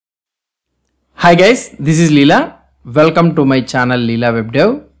Hi guys, this is Leela. Welcome to my channel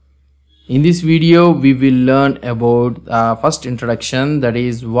leelawebdev. In this video, we will learn about first introduction, that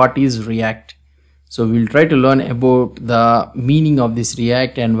is what is React. So we'll try to learn about the meaning of this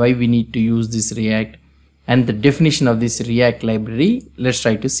React and why we need to use this React and the definition of this React library. Let's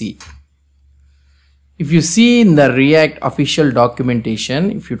try to see. If you see in the React official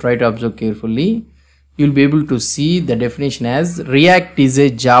documentation, if you try to observe carefully, you'll be able to see the definition as React is a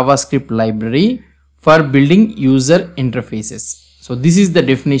JavaScript library for building user interfaces. So this is the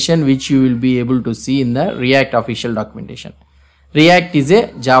definition which you will be able to see in the React official documentation. React is a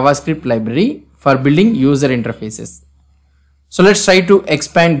JavaScript library for building user interfaces. So let's try to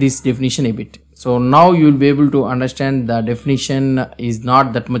expand this definition a bit. So now you will be able to understand the definition is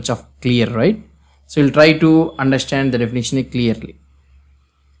not that much of clear, right? So you'll try to understand the definition clearly.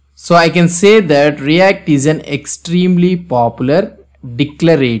 So I can say that React is an extremely popular,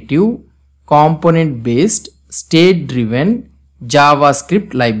 declarative, component-based, state-driven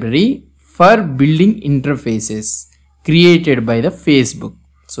JavaScript library for building interfaces created by the Facebook.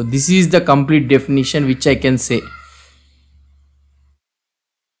 So this is the complete definition which I can say.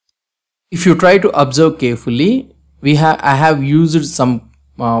 If you try to observe carefully, I have used some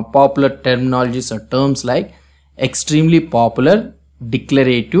popular terminologies or terms like extremely popular,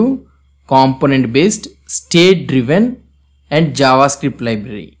 declarative, component based, state driven and JavaScript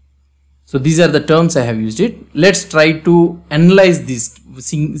library. So these are the terms I have used it. Let's try to analyze these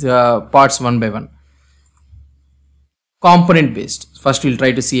parts one by one. Component based. First we'll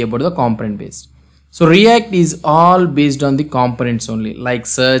try to see about the component based. So React is all based on the components only, like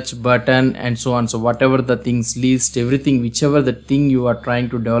search, button and so on. So whatever the things list, everything, whichever the thing you are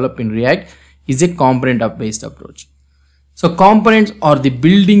trying to develop in React is a component based approach. So components are the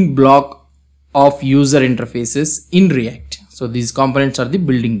building block of user interfaces in React. So these components are the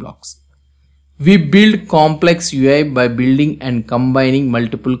building blocks. We build complex UI by building and combining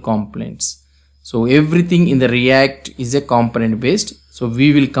multiple components. So everything in the React is a component based. So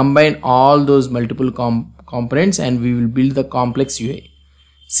we will combine all those multiple components and we will build the complex UI.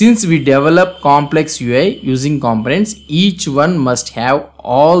 Since we develop complex UI using components, each one must have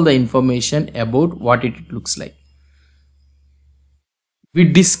all the information about what it looks like. We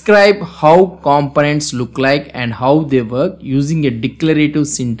describe how components look like and how they work using a declarative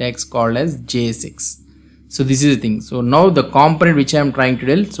syntax called as JSX. So this is the thing. So now the component which I am trying to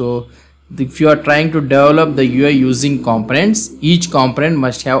tell. So if you are trying to develop the UI using components, each component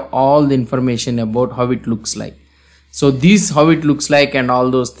must have all the information about how it looks like. So this how it looks like and all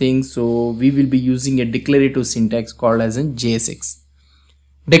those things. So we will be using a declarative syntax called as in JSX.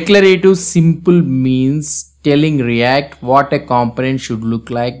 Declarative simple means telling React what a component should look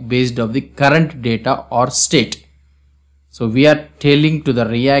like based on the current data or state. So we are telling to the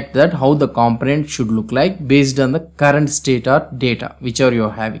React that how the component should look like based on the current state or data whichever you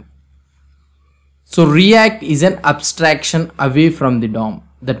are having. So React is an abstraction away from the DOM.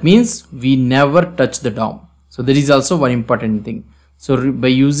 That means we never touch the DOM. So that is also one important thing. So by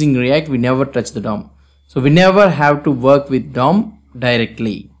using React we never touch the DOM. So we never have to work with DOM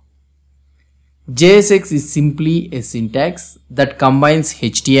directly. JSX is simply a syntax that combines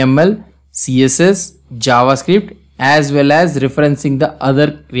HTML, CSS, JavaScript as well as referencing the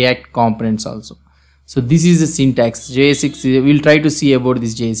other React components also. So this is the syntax. JSX, we'll try to see about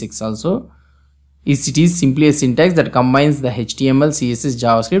this JSX also. It is simply a syntax that combines the HTML, CSS,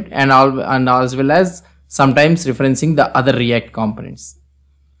 JavaScript and as well as sometimes referencing the other React components.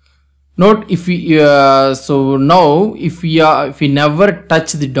 Note if we if we never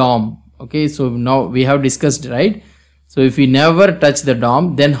touch the DOM. Okay, so now we have discussed, right? So if we never touch the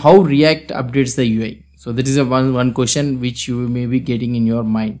DOM, then how React updates the UI? So that is a one question which you may be getting in your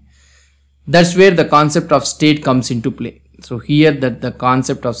mind. That's where the concept of state comes into play. So here that the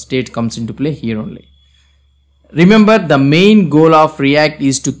concept of state comes into play here only. Remember, the main goal of React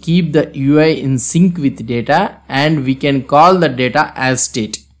is to keep the UI in sync with data, and we can call the data as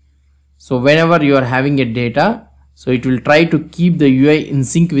state. So whenever you are having a data, so it will try to keep the UI in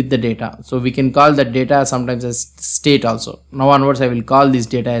sync with the data. So we can call that data sometimes as state also. Now onwards I will call this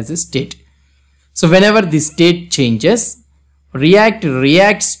data as a state. So whenever the state changes, React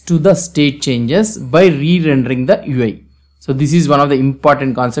reacts to the state changes by re-rendering the UI. So this is one of the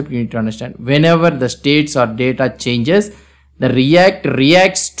important concepts you need to understand. Whenever the states or data changes, the React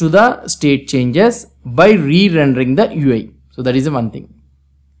reacts to the state changes by re-rendering the UI. So that is the one thing.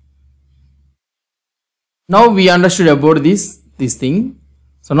 Now we understood about this thing.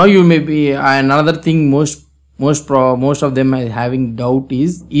 So now you may be another thing most of them are having doubt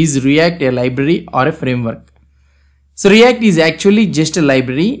is React a library or a framework? So React is actually just a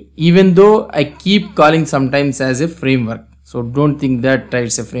library, even though I keep calling sometimes as a framework. So don't think that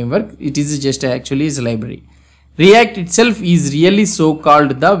it's a framework. It is just actually is a library. React itself is really so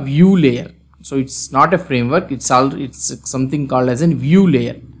called the view layer. So it's not a framework. It's something called as a view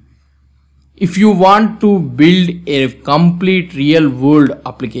layer. If you want to build a complete real world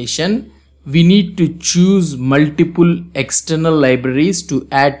application, we need to choose multiple external libraries to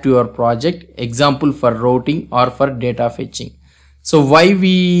add to your project, example for routing or for data fetching. So why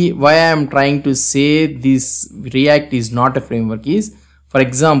I am trying to say this React is not a framework is, for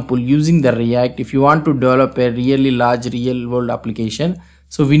example, using the React, if you want to develop a really large real world application,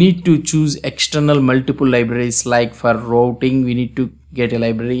 so we need to choose external multiple libraries. Like for routing, we need to get a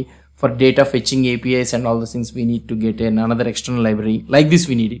library. For data fetching APIs and all those things, we need to get another external library. Like this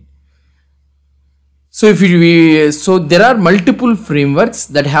we need it. So so there are multiple frameworks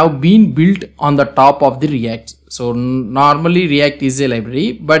that have been built on the top of the React. So normally React is a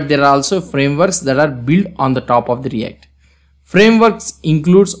library, but there are also frameworks that are built on the top of the React. Frameworks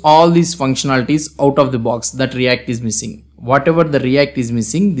includes all these functionalities out of the box that React is missing. Whatever the React is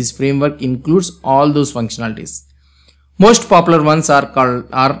missing, this framework includes all those functionalities. Most popular ones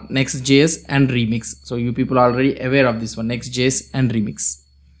are Next.js and Remix. So you people are already aware of this one, Next.js and Remix.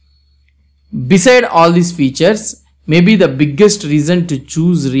 Beside all these features, maybe the biggest reason to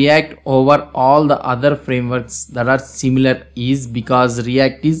choose React over all the other frameworks that are similar is because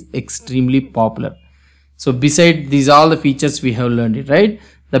React is extremely popular. So beside these all the features we have learned it, right?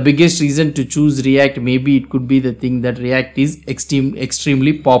 The biggest reason to choose React, maybe it could be the thing that React is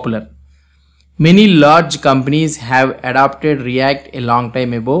extremely popular. Many large companies have adopted React a long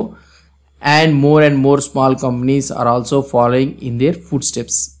time ago, and more small companies are also following in their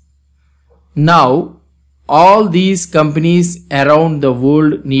footsteps. Now, all these companies around the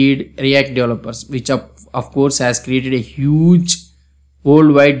world need React developers, which of course has created a huge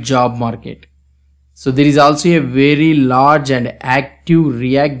worldwide job market. So there is also a very large and active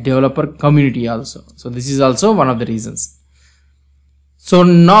React developer community also. So this is also one of the reasons. So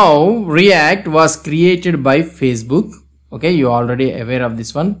now React was created by Facebook. Okay, you are already aware of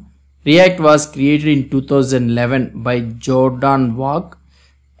this one. React was created in 2011 by Jordan Walk,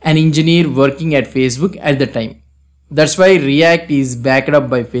 an engineer working at Facebook at the time. That's why React is backed up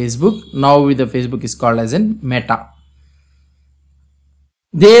by Facebook. Now with the Facebook is called as in Meta.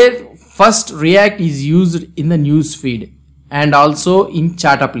 There first React is used in the news feed and also in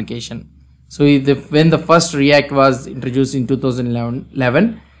chat application. So when the first React was introduced in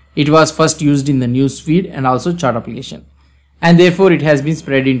 2011, it was first used in the news feed and also chat application. And therefore it has been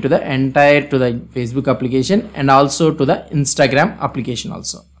spread into the to the Facebook application and also to the Instagram application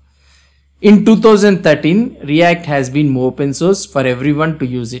also. In 2013, React has been open source for everyone to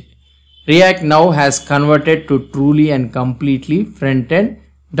use it. React now has converted to truly and completely front-end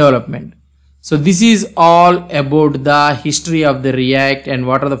development. So this is all about the history of the React and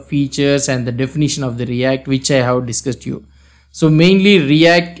what are the features and the definition of the React, which I have discussed you. So mainly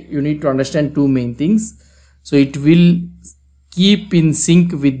React, you need to understand two main things. So it will keep in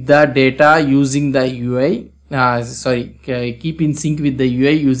sync with the data using the UI. Keep in sync with the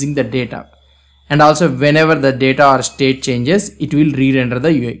UI using the data. And also whenever the data or state changes, it will re-render the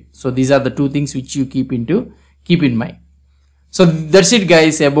UI. So these are the two things which you keep in mind. So that's it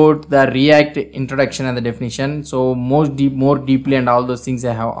guys about the React introduction and the definition. So more deeply and all those things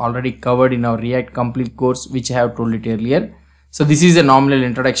I have already covered in our React complete course, which I have told it earlier. So this is a nominal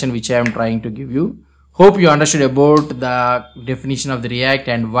introduction which I am trying to give you. Hope you understood about the definition of the React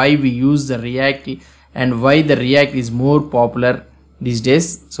and why we use the React and why the React is more popular these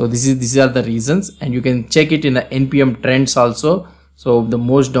days. So these are the reasons, and you can check it in the NPM trends also. So the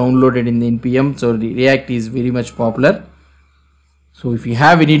most downloaded in the NPM. So the React is very much popular. So if you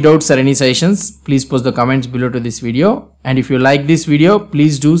have any doubts or any suggestions, please post the comments below to this video. And if you like this video,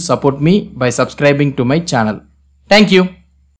 please do support me by subscribing to my channel. Thank you.